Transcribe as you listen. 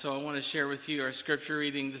So I want to share with you our scripture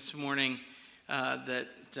reading this morning that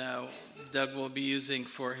Doug will be using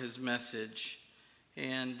for his message.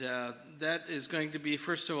 And that is going to be,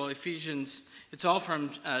 first of all, Ephesians. It's all from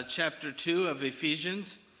chapter 2 of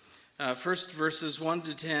Ephesians. First verses 1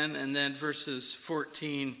 to 10 and then verses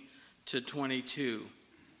 14 to 22.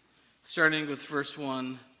 Starting with verse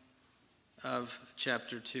 1 of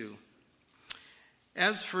chapter 2.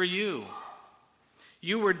 As for you,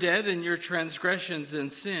 you were dead in your transgressions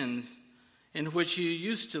and sins, in which you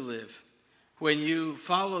used to live, when you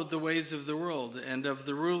followed the ways of the world and of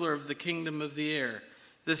the ruler of the kingdom of the air,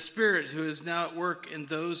 the Spirit who is now at work in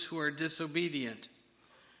those who are disobedient.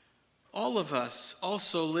 All of us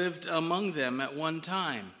also lived among them at one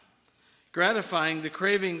time, gratifying the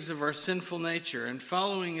cravings of our sinful nature and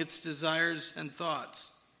following its desires and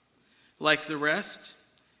thoughts. Like the rest,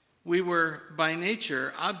 we were by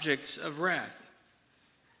nature objects of wrath.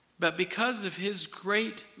 But because of his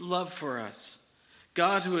great love for us,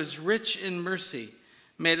 God, who is rich in mercy,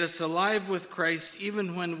 made us alive with Christ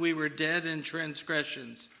even when we were dead in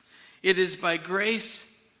transgressions. It is by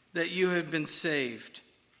grace that you have been saved.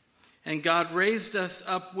 And God raised us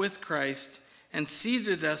up with Christ and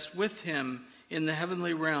seated us with him in the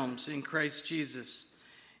heavenly realms in Christ Jesus,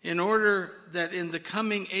 in order that in the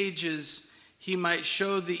coming ages he might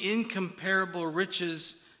show the incomparable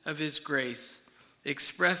riches of his grace,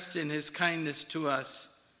 expressed in his kindness to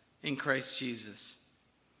us in Christ Jesus.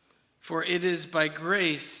 For it is by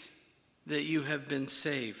grace that you have been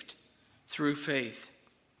saved through faith.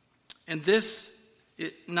 And this,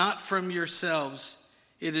 not from yourselves,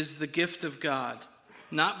 it is the gift of God,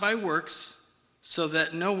 not by works, so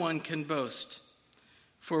that no one can boast.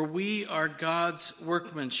 For we are God's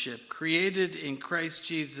workmanship, created in Christ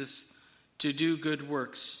Jesus to do good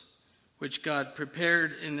works, which God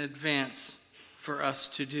prepared in advance for us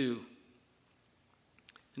to do.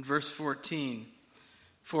 In verse 14,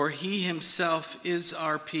 for he himself is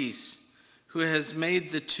our peace, who has made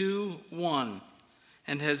the two one,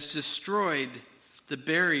 and has destroyed the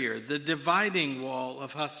barrier, the dividing wall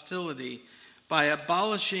of hostility, by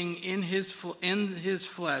abolishing in his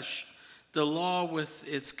flesh the law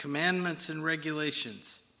with its commandments and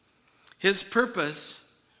regulations. His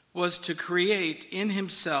purpose was to create in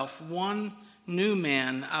himself one new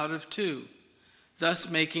man out of two,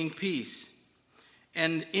 thus making peace,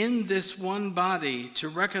 and in this one body to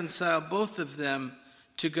reconcile both of them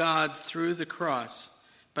to God through the cross,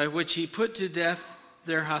 by which he put to death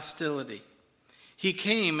their hostility. He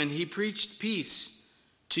came and he preached peace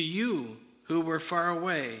to you who were far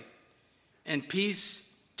away, and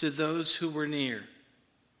peace to those who were near.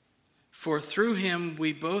 For through him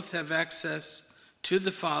we both have access to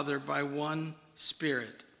the Father by one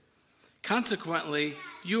Spirit. Consequently,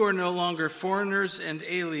 you are no longer foreigners and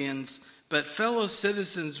aliens, but fellow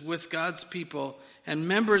citizens with God's people and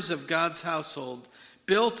members of God's household,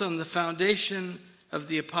 built on the foundation of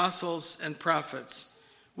the apostles and prophets,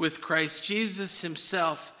 with Christ Jesus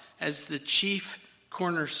himself as the chief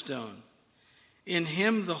cornerstone. In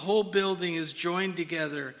him the whole building is joined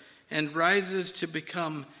together and rises to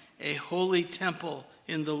become a holy temple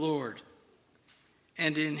in the Lord.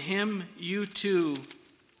 And in him you too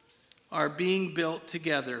are being built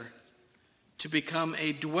together to become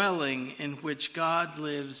a dwelling in which God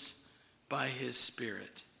lives by his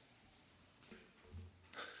Spirit.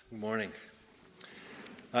 Good morning.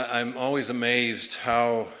 I'm always amazed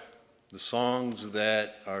how the songs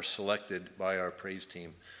that are selected by our praise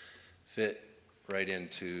team fit right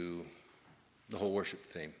into the whole worship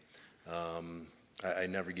theme. I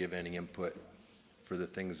never give any input for the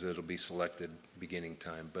things that will be selected beginning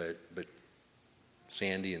time, but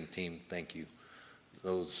Sandy and team, thank you.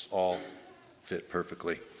 Those all fit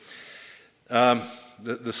perfectly.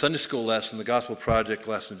 The Sunday school lesson, the Gospel Project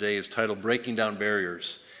lesson today is titled Breaking Down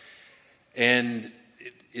Barriers. And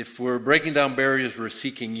if we're breaking down barriers, we're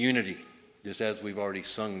seeking unity, just as we've already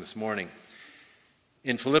sung this morning.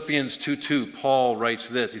 In Philippians 2:2, Paul writes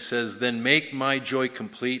this. He says, then make my joy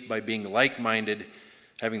complete by being like-minded,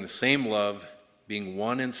 having the same love, being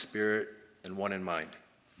one in spirit and one in mind.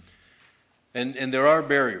 And there are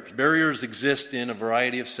barriers. Barriers exist in a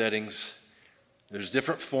variety of settings. There's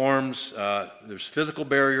different forms. There's physical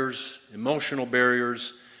barriers, emotional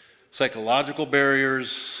barriers, psychological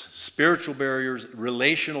barriers, spiritual barriers,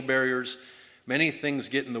 relational barriers. Many things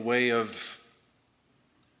get in the way of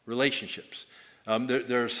relationships.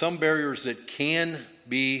 There are some barriers that can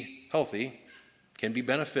be healthy, can be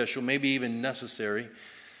beneficial, maybe even necessary,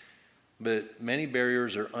 but many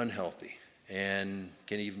barriers are unhealthy and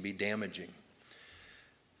can even be damaging.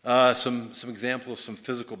 Some examples of some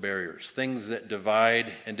physical barriers, things that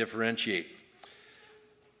divide and differentiate.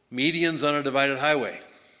 Medians on a divided highway.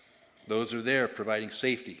 Those are there providing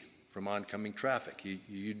safety from oncoming traffic.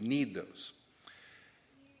 You need those.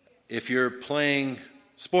 If you're playing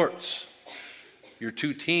sports, your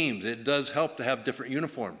two teams, it does help to have different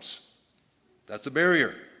uniforms. That's a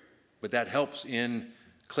barrier, but that helps in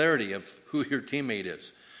clarity of who your teammate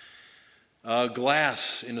is.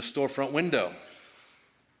 Glass in a storefront window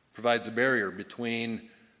provides a barrier between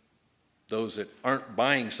those that aren't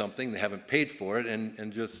buying something, they haven't paid for it,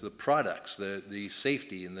 and just the products, the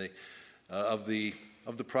safety and of the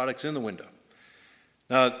products in the window.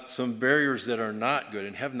 Now, some barriers that are not good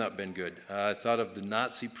and have not been good. I thought of the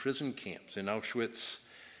Nazi prison camps in Auschwitz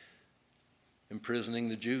imprisoning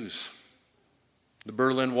the Jews, the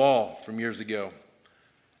Berlin Wall from years ago,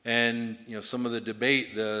 and some of the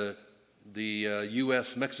debate, the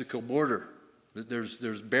U.S.-Mexico border.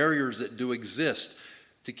 There's barriers that do exist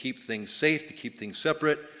to keep things safe, to keep things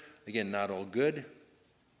separate. Again, not all good,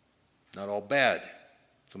 not all bad.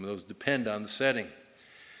 Some of those depend on the setting.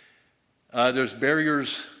 There's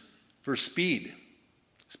barriers for speed.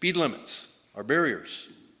 Speed limits are barriers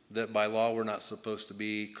that by law we're not supposed to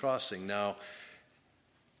be crossing. Now,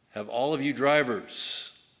 have all of you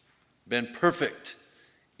drivers been perfect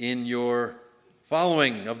in your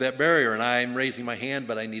following of that barrier? And I'm raising my hand,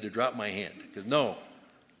 but I need to drop my hand, because no,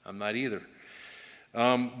 I'm not either.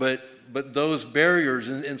 But those barriers,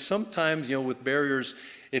 and sometimes, with barriers,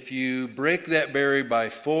 if you break that barrier by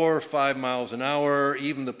 4 or 5 miles an hour,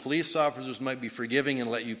 even the police officers might be forgiving and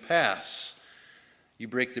let you pass. You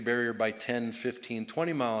break the barrier by 10, 15,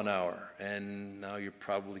 20 mile an hour, and now you're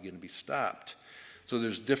probably going to be stopped. So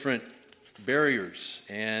there's different barriers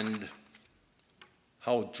and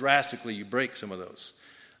how drastically you break some of those.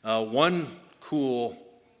 One cool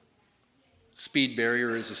speed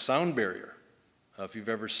barrier is a sound barrier. If you've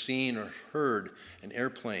ever seen or heard an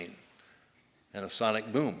airplane and a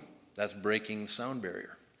sonic boom, that's breaking the sound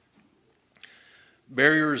barrier.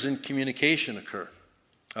 Barriers in communication occur.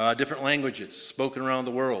 Different languages spoken around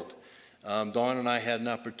the world. Dawn and I had an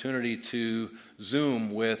opportunity to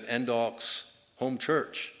Zoom with Endalk's home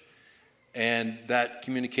church, and that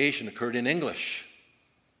communication occurred in English.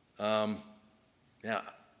 I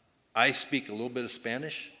speak a little bit of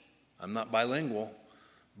Spanish. I'm not bilingual,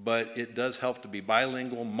 but it does help to be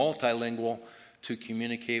bilingual, multilingual, to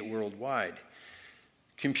communicate worldwide.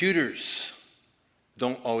 Computers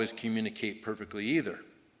don't always communicate perfectly either.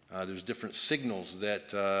 There's different signals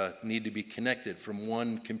that need to be connected from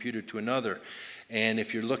one computer to another. And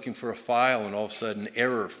if you're looking for a file and all of a sudden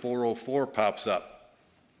error 404 pops up,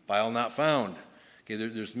 file not found. Okay,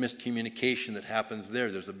 there's miscommunication that happens there.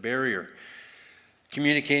 There's a barrier.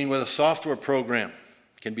 Communicating with a software program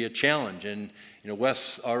can be a challenge. And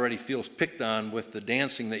Wes already feels picked on with the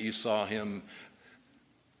dancing that you saw him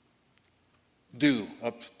do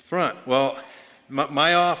up front. Well,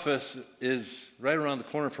 my office is right around the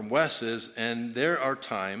corner from Wes's, and there are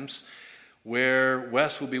times where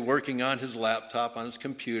Wes will be working on his laptop, on his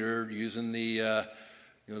computer, using the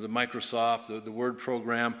Microsoft, the Word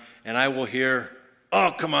program, and I will hear,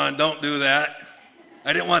 "Oh, come on, don't do that.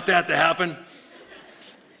 I didn't want that to happen."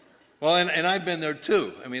 Well, and I've been there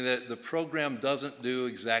too. I mean, the program doesn't do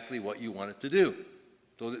exactly what you want it to do.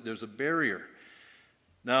 So there's a barrier.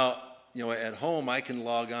 Now, at home, I can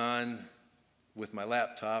log on with my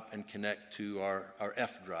laptop and connect to our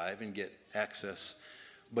F drive and get access,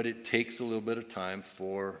 but it takes a little bit of time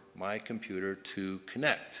for my computer to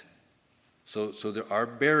connect. So there are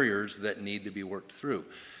barriers that need to be worked through.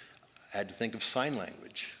 I had to think of sign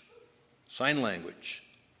language. Sign language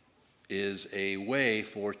is a way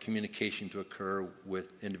for communication to occur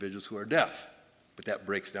with individuals who are deaf, but that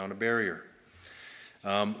breaks down a barrier.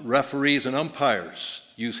 Referees and umpires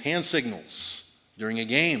use hand signals during a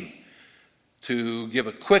game to give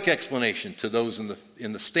a quick explanation to those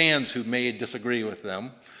in the stands who may disagree with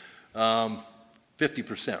them.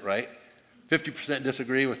 50%, right? 50%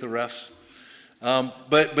 disagree with the refs.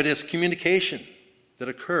 But it's communication that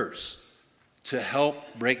occurs to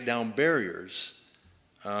help break down barriers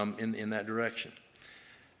in that direction.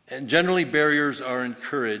 And generally, barriers are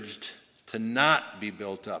encouraged to not be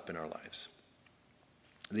built up in our lives.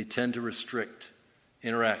 They tend to restrict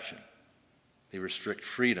interaction. They restrict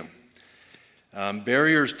freedom.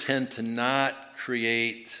 Barriers tend to not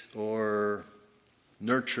create or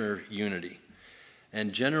nurture unity.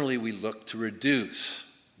 And generally, we look to reduce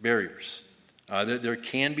barriers. There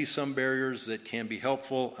can be some barriers that can be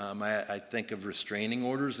helpful. I think of restraining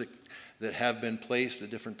orders that have been placed at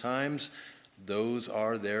different times. Those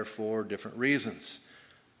are there for different reasons.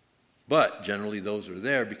 But generally, those are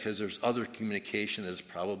there because there's other communication that is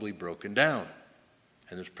probably broken down.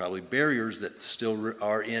 And there's probably barriers that still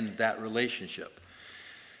are in that relationship.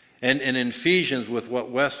 And in Ephesians, with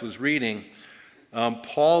what Wes was reading,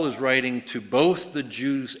 Paul is writing to both the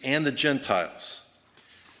Jews and the Gentiles,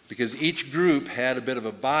 because each group had a bit of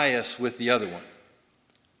a bias with the other one.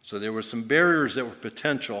 So there were some barriers that were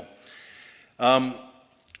potential.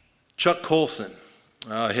 Chuck Colson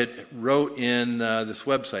wrote in this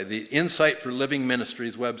website, the Insight for Living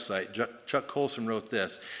Ministries website. Chuck Colson wrote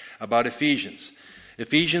this about Ephesians.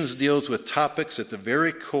 Ephesians deals with topics at the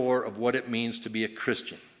very core of what it means to be a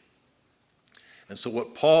Christian. And so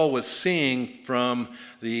what Paul was seeing from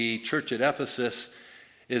the church at Ephesus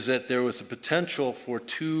is that there was a potential for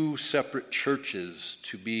two separate churches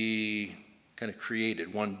to be kind of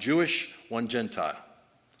created, one Jewish, one Gentile.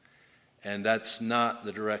 And that's not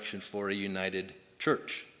the direction for a united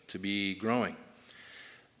church to be growing.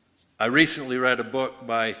 I recently read a book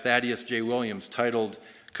by Thaddeus J. Williams titled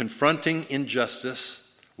Confronting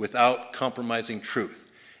Injustice Without Compromising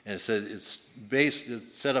Truth. And it says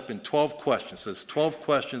it's set up in 12 questions. It says 12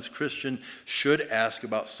 questions Christians should ask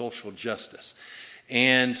about social justice.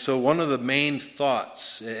 And so one of the main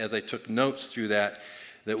thoughts, as I took notes through that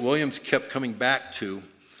Williams kept coming back to,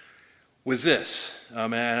 was this.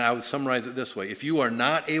 And I would summarize it this way. If you are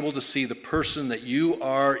not able to see the person that you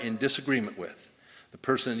are in disagreement with, the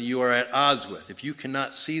person that you are at odds with, if you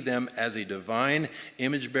cannot see them as a divine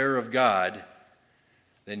image bearer of God,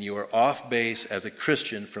 then you are off base as a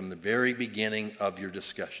Christian from the very beginning of your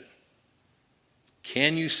discussion.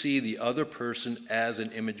 Can you see the other person as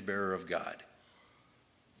an image bearer of God?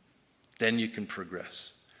 Then you can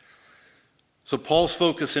progress. So Paul's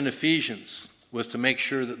focus in Ephesians was to make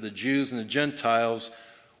sure that the Jews and the Gentiles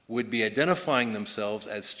would be identifying themselves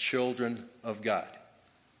as children of God.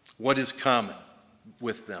 What is common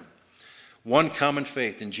with them? One common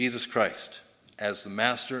faith in Jesus Christ as the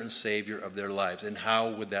master and savior of their lives. And how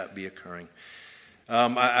would that be occurring?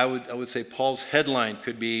 I would say Paul's headline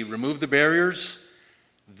could be, remove the barriers.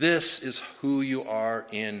 This is who you are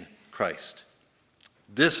in Christ.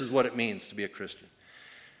 This is what it means to be a Christian.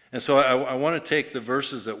 And so I want to take the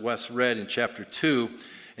verses that Wes read in chapter 2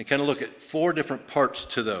 and kind of look at 4 different parts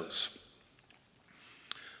to those.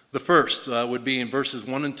 The first would be in verses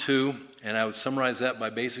 1 and 2, and I would summarize that by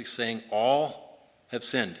basically saying all have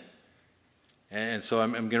sinned. And so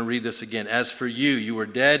I'm going to read this again. As for you, you were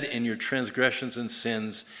dead in your transgressions and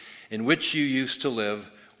sins in which you used to live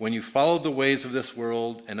when you followed the ways of this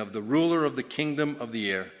world and of the ruler of the kingdom of the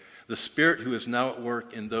air, the spirit who is now at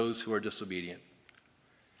work in those who are disobedient.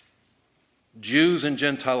 Jews and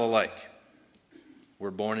Gentile alike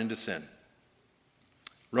were born into sin.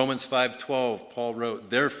 Romans 5:12, Paul wrote,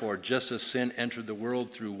 therefore, just as sin entered the world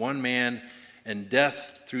through one man and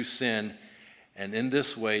death through sin, and in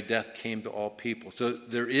this way, death came to all people. So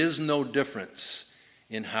there is no difference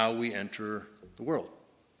in how we enter the world.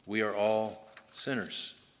 We are all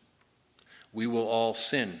sinners. We will all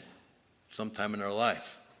sin sometime in our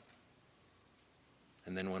life.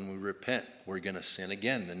 And then when we repent, we're going to sin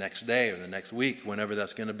again the next day or the next week, whenever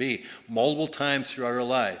that's going to be. Multiple times throughout our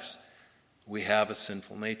lives, we have a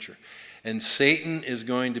sinful nature. And Satan is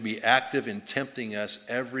going to be active in tempting us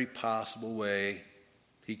every possible way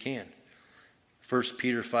he can. 1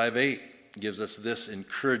 Peter 5:8 gives us this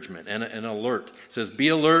encouragement and an alert. It says, be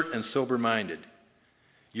alert and sober-minded.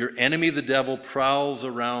 Your enemy, the devil, prowls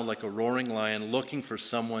around like a roaring lion looking for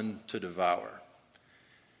someone to devour.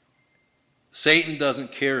 Satan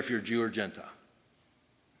doesn't care if you're Jew or Gentile.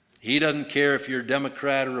 He doesn't care if you're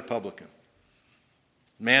Democrat or Republican,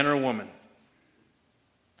 man or woman,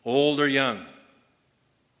 old or young,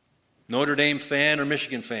 Notre Dame fan or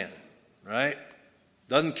Michigan fan, right?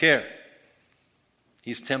 Doesn't care.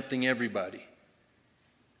 He's tempting everybody,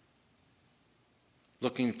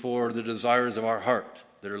 looking for the desires of our heart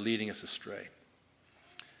that are leading us astray.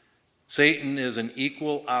 Satan is an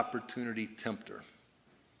equal opportunity tempter,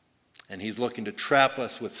 and he's looking to trap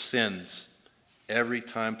us with sins every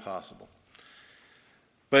time possible.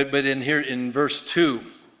 But in here in verse 2,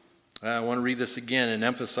 I want to read this again and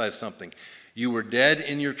emphasize something. You were dead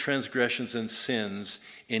in your transgressions and sins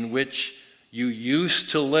in which you used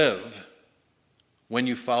to live when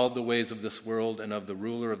you followed the ways of this world and of the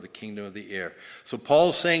ruler of the kingdom of the air. So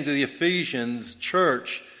Paul's saying to the Ephesians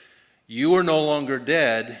church, you are no longer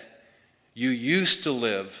dead. You used to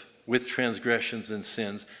live with transgressions and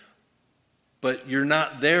sins, but you're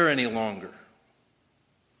not there any longer.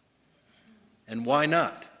 And why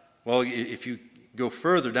not? Well, if you go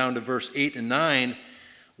further down to verse 8 and 9,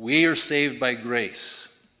 we are saved by grace.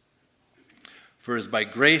 For as by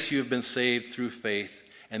grace you have been saved through faith,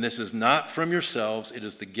 and this is not from yourselves, it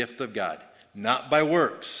is the gift of God, not by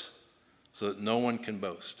works, so that no one can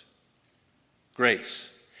boast.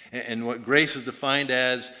 Grace. And what grace is defined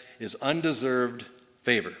as is undeserved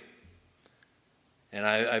favor. And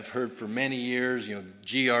I've heard for many years,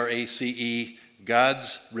 GRACE,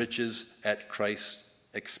 God's riches at Christ's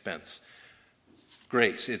expense.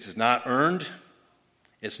 Grace. It's not earned.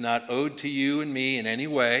 It's not owed to you and me in any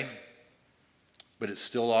way, but it's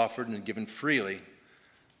still offered and given freely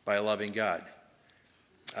by a loving God.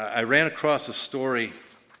 I ran across a story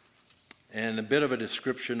and a bit of a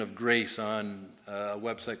description of grace on a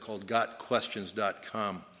website called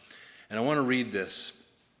gotquestions.com. And I want to read this.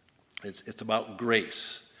 It's about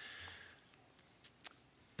grace.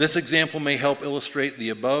 This example may help illustrate the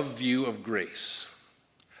above view of grace.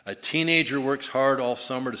 A teenager works hard all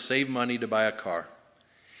summer to save money to buy a car.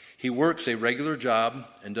 He works a regular job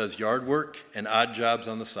and does yard work and odd jobs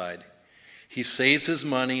on the side. He saves his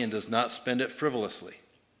money and does not spend it frivolously.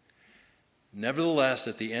 Nevertheless,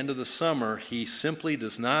 at the end of the summer, he simply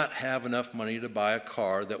does not have enough money to buy a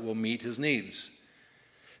car that will meet his needs.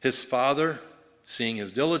 His father, seeing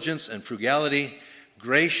his diligence and frugality,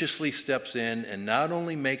 graciously steps in and not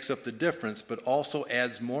only makes up the difference, but also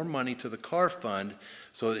adds more money to the car fund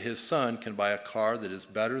so that his son can buy a car that is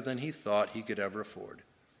better than he thought he could ever afford.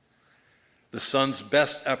 The son's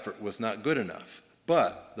best effort was not good enough,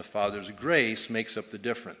 but the father's grace makes up the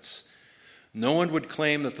difference. No one would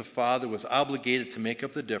claim that the father was obligated to make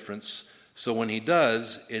up the difference, so when he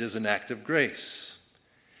does, it is an act of grace.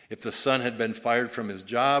 If the son had been fired from his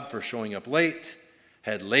job for showing up late,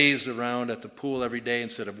 had lazed around at the pool every day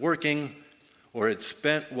instead of working, or had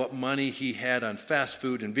spent what money he had on fast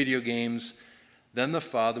food and video games, then the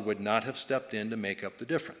father would not have stepped in to make up the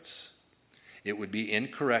difference. It would be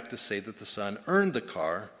incorrect to say that the son earned the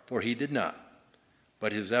car, for he did not.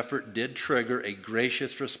 But his effort did trigger a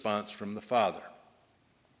gracious response from the father.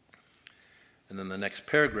 And then the next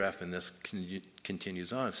paragraph in this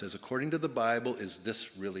continues on. It says, according to the Bible, is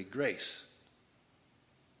this really grace?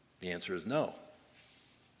 The answer is no.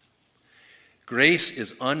 Grace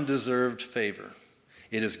is undeserved favor.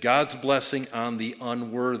 It is God's blessing on the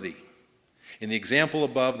unworthy. In the example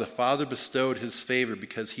above, the father bestowed his favor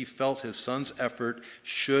because he felt his son's effort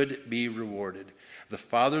should be rewarded. The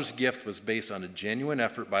father's gift was based on a genuine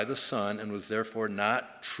effort by the son and was therefore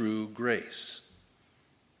not true grace.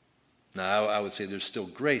 Now, I would say there's still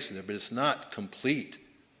grace in there, but it's not complete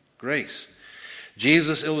grace.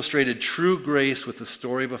 Jesus illustrated true grace with the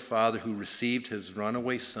story of a father who received his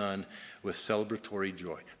runaway son with celebratory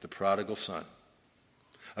joy, the prodigal son.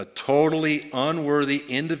 A totally unworthy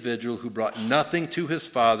individual who brought nothing to his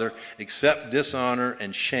father except dishonor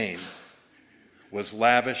and shame was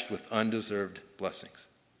lavished with undeserved blessings.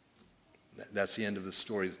 That's the end of the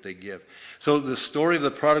story that they give. So the story of the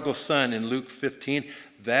prodigal son in Luke 15,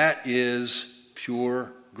 that is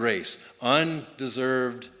pure grace.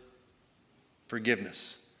 Undeserved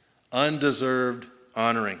forgiveness. Undeserved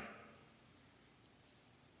honoring.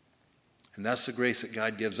 And that's the grace that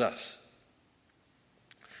God gives us.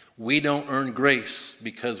 We don't earn grace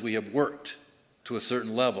because we have worked to a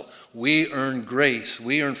certain level. We earn grace,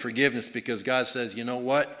 we earn forgiveness because God says, you know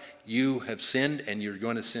what? You have sinned and you're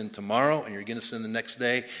going to sin tomorrow and you're going to sin the next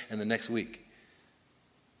day and the next week.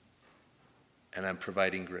 And I'm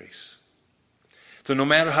providing grace. So no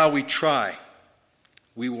matter how we try,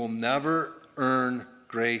 we will never earn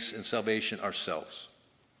grace and salvation ourselves.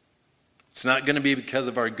 It's not going to be because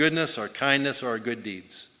of our goodness, our kindness, or our good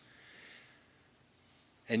deeds.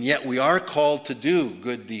 And yet we are called to do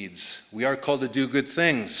good deeds. We are called to do good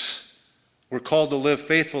things. We're called to live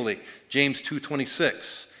faithfully. James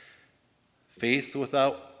 2:26. Faith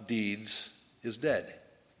without deeds is dead.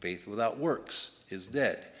 Faith without works is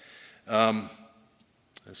dead. And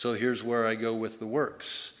so here's where I go with the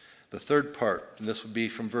works. The third part, and this would be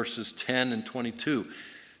from verses 10 and 22.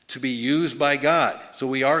 To be used by God. So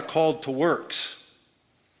we are called to works.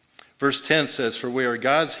 Verse 10 says, for we are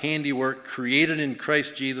God's handiwork, created in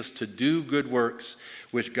Christ Jesus to do good works,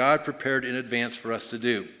 which God prepared in advance for us to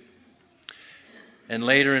do. And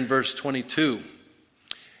later in verse 22,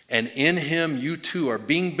 and in him you too are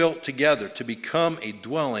being built together to become a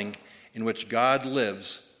dwelling in which God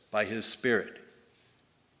lives by his Spirit.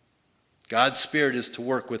 God's Spirit is to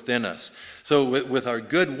work within us. So with our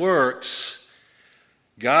good works,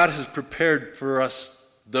 God has prepared for us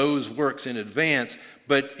those works in advance,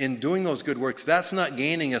 but in doing those good works, that's not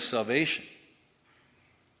gaining us salvation.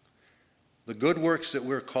 The good works that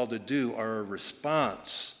we're called to do are a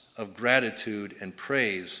response of gratitude and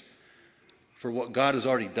praise for what God has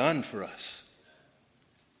already done for us.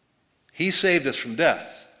 He saved us from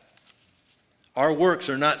death. Our works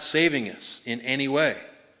are not saving us in any way.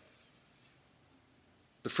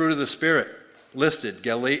 The fruit of the Spirit listed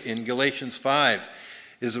in Galatians 5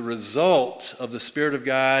 is a result of the Spirit of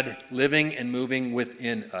God living and moving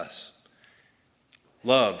within us.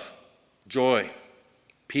 Love, joy,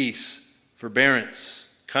 peace,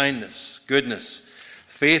 forbearance, kindness, goodness,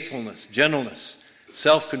 faithfulness, gentleness,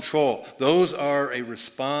 self-control. Those are a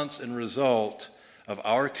response and result of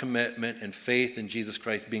our commitment and faith in Jesus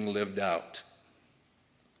Christ being lived out.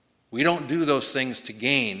 We don't do those things to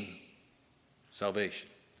gain salvation.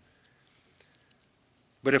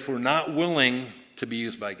 But if we're not willing to be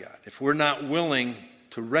used by God, if we're not willing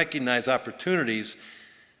to recognize opportunities,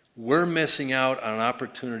 we're missing out on an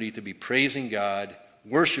opportunity to be praising God,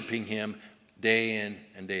 worshiping Him day in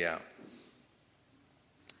and day out.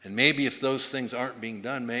 And maybe if those things aren't being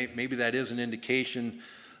done, maybe that is an indication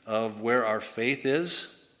of where our faith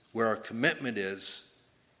is, where our commitment is,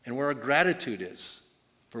 and where our gratitude is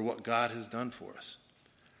for what God has done for us.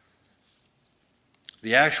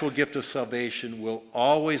 The actual gift of salvation will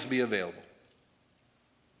always be available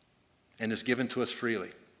and is given to us freely.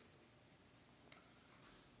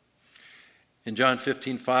 In John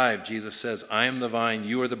 15:5, Jesus says, I am the vine,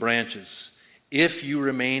 you are the branches. If you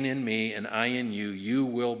remain in me and I in you, you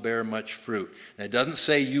will bear much fruit. And it doesn't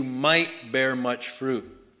say you might bear much fruit.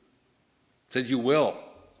 It says you will.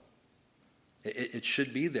 It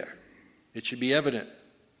should be there. It should be evident.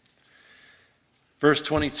 Verse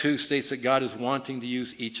 22 states that God is wanting to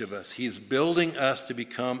use each of us. He's building us to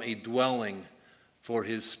become a dwelling for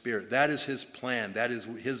His Spirit. That is His plan. That is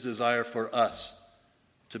His desire for us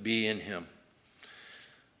to be in Him.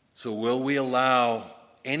 So will we allow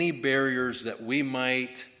any barriers that we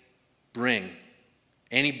might bring,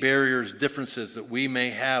 any barriers, differences that we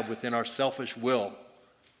may have within our selfish will,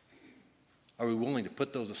 are we willing to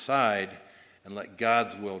put those aside and let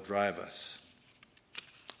God's will drive us?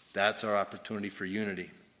 That's our opportunity for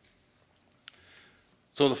unity.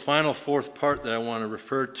 So the final fourth part that I want to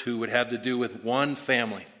refer to would have to do with one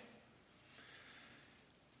family.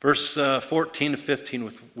 Verse 14 to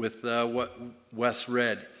 15 with what Wes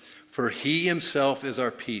read. For He Himself is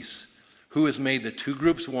our peace, who has made the two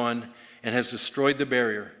groups one and has destroyed the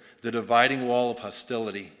barrier, the dividing wall of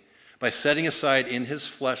hostility, by setting aside in His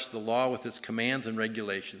flesh the law with its commands and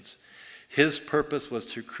regulations. His purpose was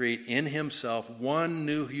to create in Himself one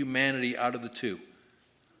new humanity out of the two,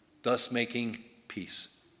 thus making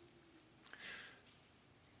peace.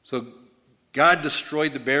 So God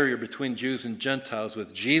destroyed the barrier between Jews and Gentiles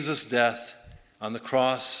with Jesus' death on the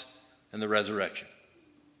cross and the resurrection.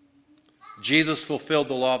 Jesus fulfilled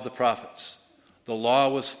the law of the prophets. The law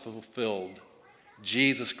was fulfilled.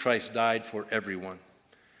 Jesus Christ died for everyone.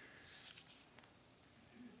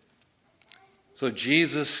 So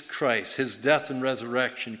Jesus Christ, His death and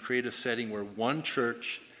resurrection create a setting where one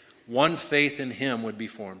church, one faith in Him would be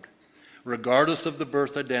formed. Regardless of the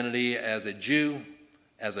birth identity as a Jew,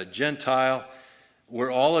 as a Gentile,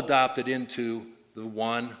 we're all adopted into the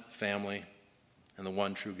one family and the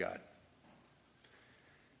one true God.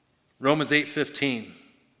 Romans 8:15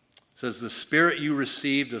 says, the Spirit you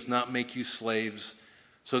received does not make you slaves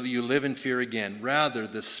so that you live in fear again. Rather,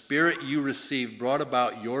 the Spirit you received brought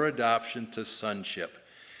about your adoption to sonship.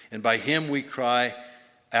 And by Him we cry,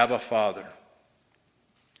 Abba, Father.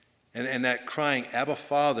 And that crying, Abba,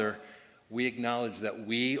 Father, we acknowledge that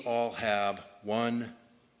we all have one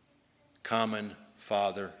common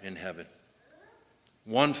Father in heaven.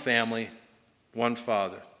 One family, one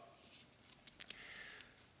Father.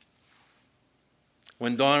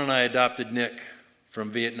 When Dawn and I adopted Nick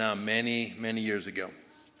from Vietnam many, many years ago,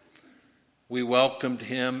 we welcomed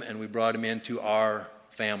him and we brought him into our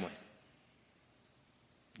family.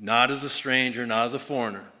 Not as a stranger, not as a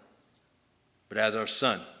foreigner, but as our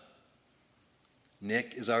son.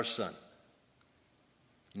 Nick is our son.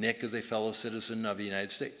 Nick is a fellow citizen of the United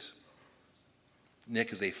States.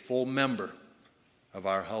 Nick is a full member of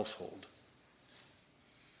our household.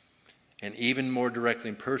 And even more directly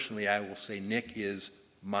and personally, I will say Nick is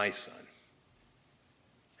my son.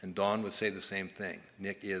 And Dawn would say the same thing.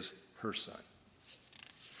 Nick is her son.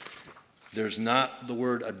 There's not the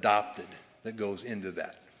word adopted that goes into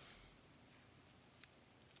that.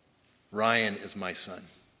 Ryan is my son.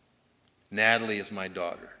 Natalie is my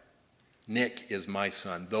daughter. Nick is my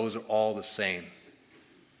son. Those are all the same.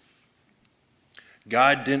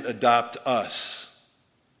 God didn't adopt us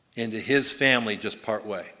into His family just part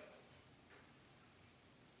way.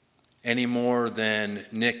 Any more than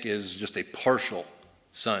Nick is just a partial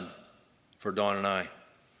son for Dawn and I.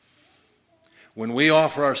 When we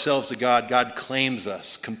offer ourselves to God, God claims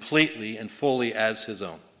us completely and fully as His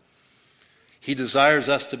own. He desires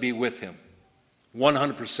us to be with Him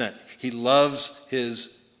 100%. He loves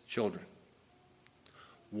His children.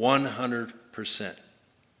 100%.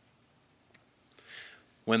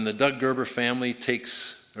 When the Doug Gerber family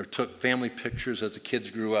took family pictures as the kids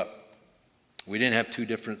grew up, we didn't have two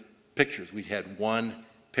different pictures. We had one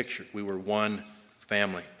picture. We were one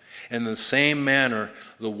family. In the same manner,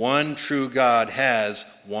 the one true God has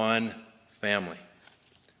one family.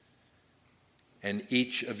 And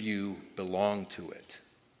each of you belong to it.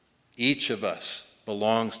 Each of us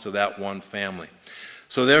belongs to that one family.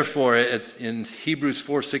 So therefore, in Hebrews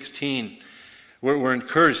 4:16, we're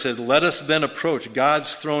encouraged. It says, "Let us then approach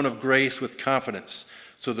God's throne of grace with confidence,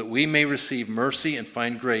 so that we may receive mercy and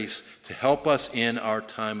find grace to help us in our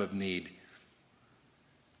time of need."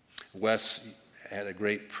 Wes had a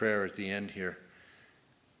great prayer at the end here.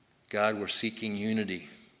 God, we're seeking unity,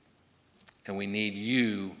 and we need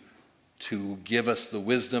you to give us the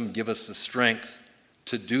wisdom, give us the strength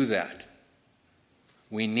to do that.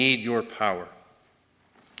 We need your power.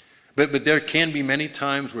 But there can be many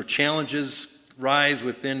times where challenges rise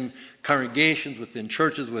within congregations, within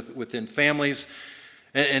churches, within families,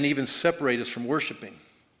 and even separate us from worshiping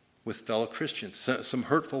with fellow Christians. Some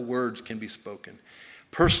hurtful words can be spoken.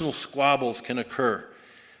 Personal squabbles can occur.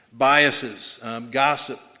 Biases,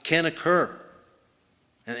 gossip can occur.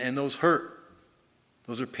 And those hurt.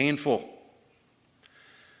 Those are painful.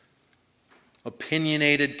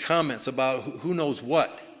 Opinionated comments about who knows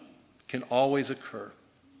what can always occur.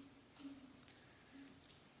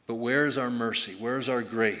 But where is our mercy? Where is our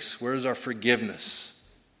grace? Where is our forgiveness?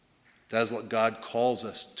 That is what God calls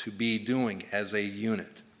us to be doing as a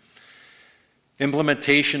unit.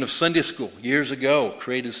 Implementation of Sunday school years ago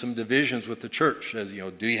created some divisions with the church. As you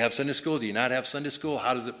know, do you have Sunday school? Do you not have Sunday school?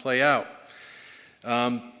 How does it play out?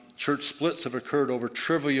 Church splits have occurred over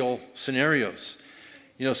trivial scenarios.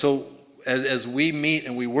 So as we meet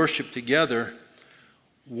and we worship together,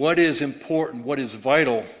 what is important, what is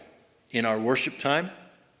vital in our worship time,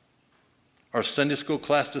 our Sunday school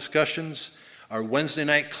class discussions, our Wednesday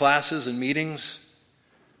night classes and meetings,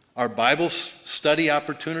 our Bible study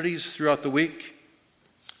opportunities throughout the week,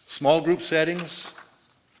 small group settings.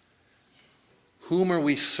 Whom are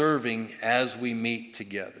we serving as we meet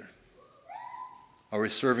together? Are we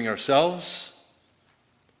serving ourselves?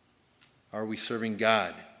 Are we serving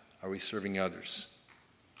God? Are we serving others?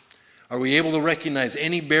 Are we able to recognize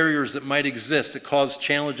any barriers that might exist that cause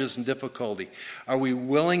challenges and difficulty? Are we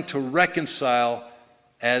willing to reconcile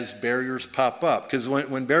as barriers pop up? Because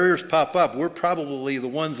when barriers pop up, we're probably the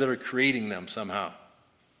ones that are creating them somehow.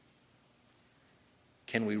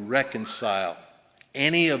 Can we reconcile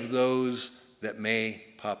any of those that may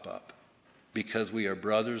pop up? Because we are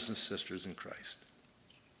brothers and sisters in Christ.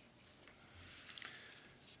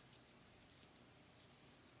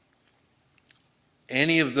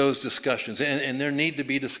 Any of those discussions, and there need to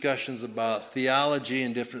be discussions about theology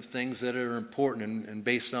and different things that are important and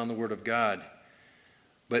based on the Word of God.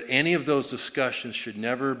 But any of those discussions should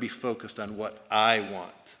never be focused on what I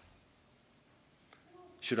want.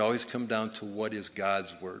 It should always come down to what is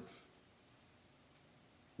God's Word.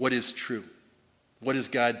 What is true? What is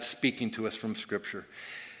God speaking to us from Scripture?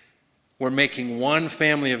 We're making one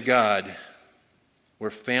family of God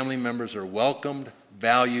where family members are welcomed,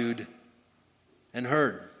 valued, and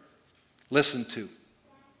heard, listened to,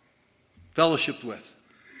 fellowshiped with.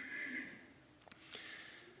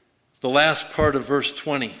 The last part of verse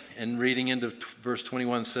 20 and reading into verse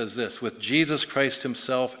 21 says this: with Jesus Christ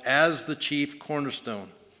himself as the chief cornerstone.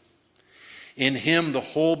 In him the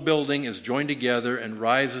whole building is joined together and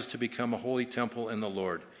rises to become a holy temple in the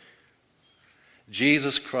Lord.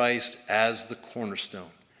 Jesus Christ as the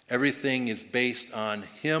cornerstone. Everything is based on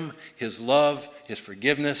him, his love, his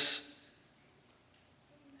forgiveness,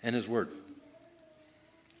 and his word.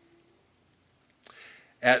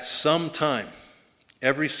 At some time,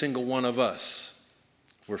 every single one of us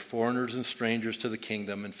were foreigners and strangers to the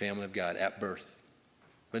kingdom and family of God at birth,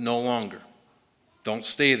 but no longer. Don't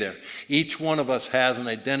stay there. Each one of us has an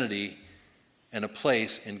identity and a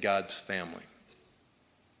place in God's family.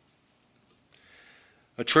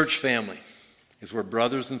 A church family is where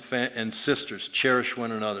brothers and sisters cherish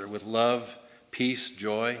one another with love, peace,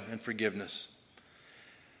 joy, and forgiveness.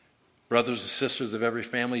 Brothers and sisters of every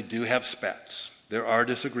family do have spats. There are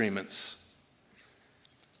disagreements.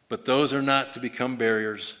 But those are not to become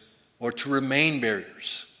barriers or to remain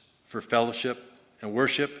barriers for fellowship and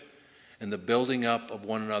worship and the building up of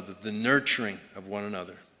one another, the nurturing of one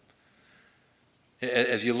another.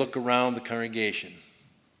 As you look around the congregation,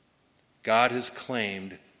 God has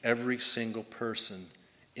claimed every single person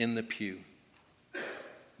in the pew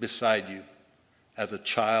beside you as a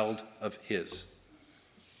child of his.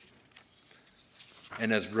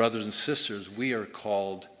 And as brothers and sisters, we are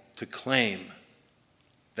called to claim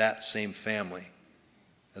that same family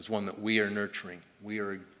as one that we are nurturing, we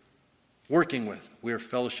are working with, we are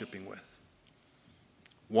fellowshipping with.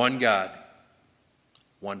 One God,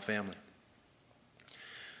 one family.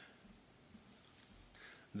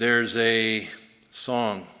 There's a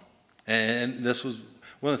song, and this was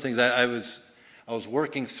one of the things I was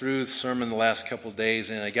working through the sermon the last couple of days,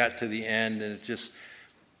 and I got to the end, and it just,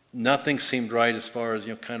 nothing seemed right as far as,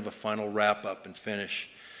 kind of a final wrap up and finish.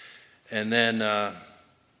 And then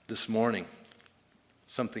this morning,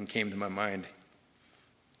 something came to my mind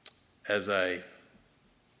as I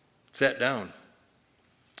sat down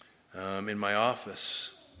in my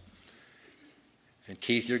office. And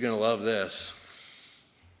Keith, you're going to love this.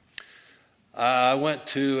 I went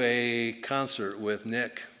to a concert with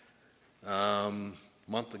Nick a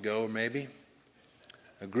month ago, maybe,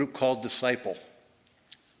 a group called Disciple.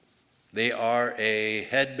 They are a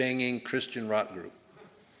headbanging Christian rock group.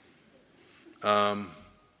 But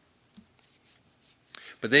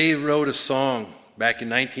they wrote a song back in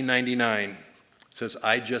 1999. It says,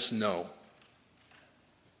 "I Just Know."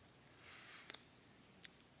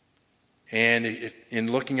 And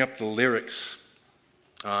in looking up the lyrics,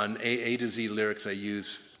 on A to Z lyrics I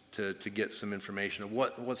use to get some information of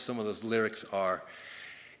what some of those lyrics are.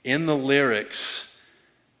 In the lyrics,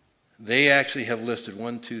 they actually have listed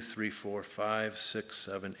 1, 2, 3, 4, 5, 6,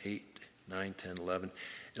 7, 8, 9, 10, 11.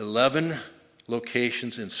 11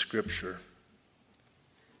 locations in Scripture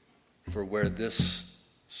for where this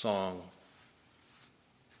song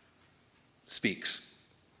speaks.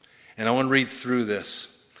 And I want to read through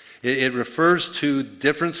this. It refers to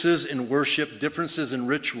differences in worship, differences in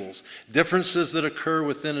rituals, differences that occur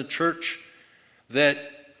within a church that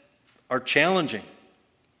are challenging.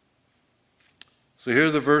 So here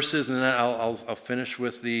are the verses, and then I'll finish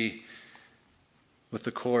with the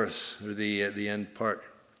chorus, or the end part.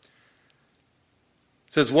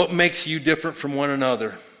 It says, "What makes you different from one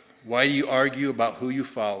another? Why do you argue about who you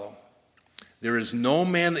follow? There is no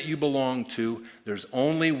man that you belong to. There's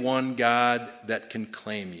only one God that can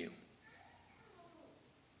claim you.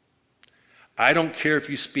 I don't care if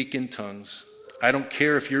you speak in tongues. I don't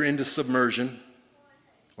care if you're into submersion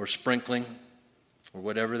or sprinkling or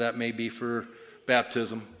whatever that may be for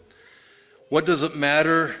baptism. What does it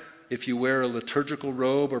matter if you wear a liturgical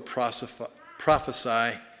robe or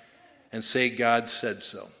prophesy and say God said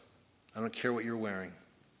so? I don't care what you're wearing.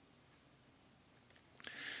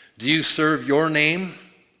 Do you serve your name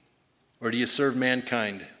or do you serve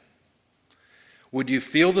mankind? Would you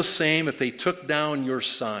feel the same if they took down your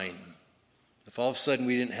sign? If all of a sudden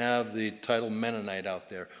we didn't have the title Mennonite out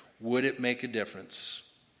there, would it make a difference?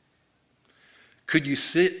 Could you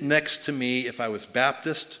sit next to me if I was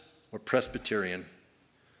Baptist or Presbyterian?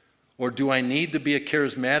 Or do I need to be a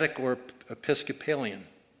charismatic or Episcopalian?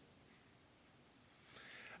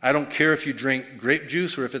 I don't care if you drink grape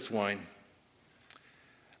juice or if it's wine.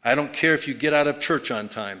 I don't care if you get out of church on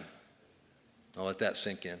time. I'll let that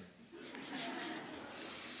sink in.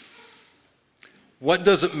 What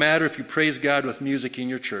does it matter if you praise God with music in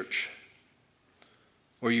your church?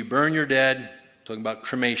 Or you burn your dead, talking about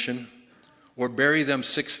cremation, or bury them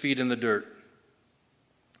 6 feet in the dirt?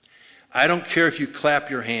 I don't care if you clap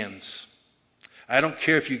your hands. I don't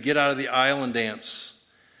care if you get out of the aisle and dance.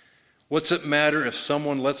 What's it matter if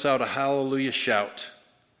someone lets out a hallelujah shout?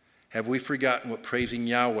 Have we forgotten what praising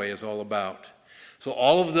Yahweh is all about? So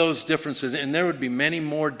all of those differences, and there would be many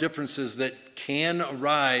more differences that can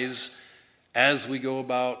arise as we go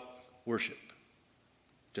about worship.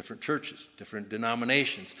 Different churches, different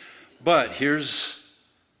denominations. But here's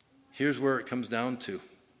where it comes down to.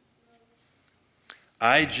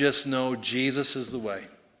 I just know Jesus is the way.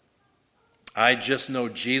 I just know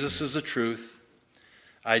Jesus is the truth.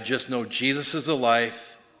 I just know Jesus is the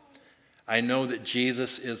life. I know that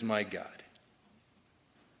Jesus is my God.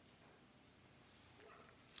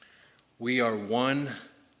 We are one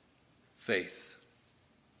faith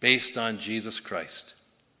based on Jesus Christ.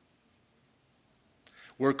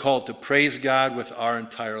 We're called to praise God with our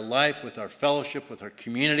entire life, with our fellowship, with our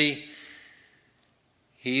community.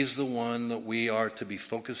 He's the one that we are to be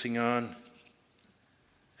focusing on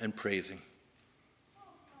and praising.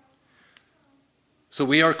 So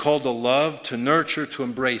we are called to love, to nurture, to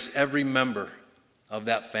embrace every member of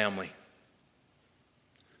that family.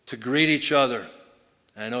 To greet each other.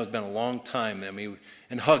 And I know it's been a long time,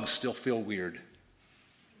 and hugs still feel weird.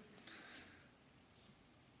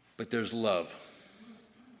 But there's love.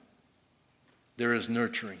 There is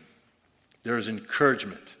nurturing. There is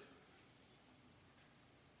encouragement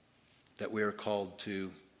that we are called to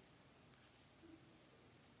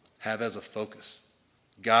have as a focus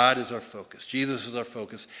God is our focus. Jesus is our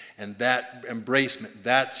focus. And that embracement,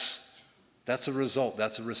 that's a result.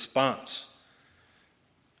 That's a response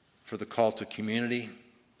for the call to community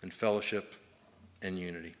and fellowship and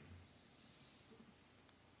unity.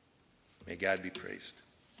 May God be praised.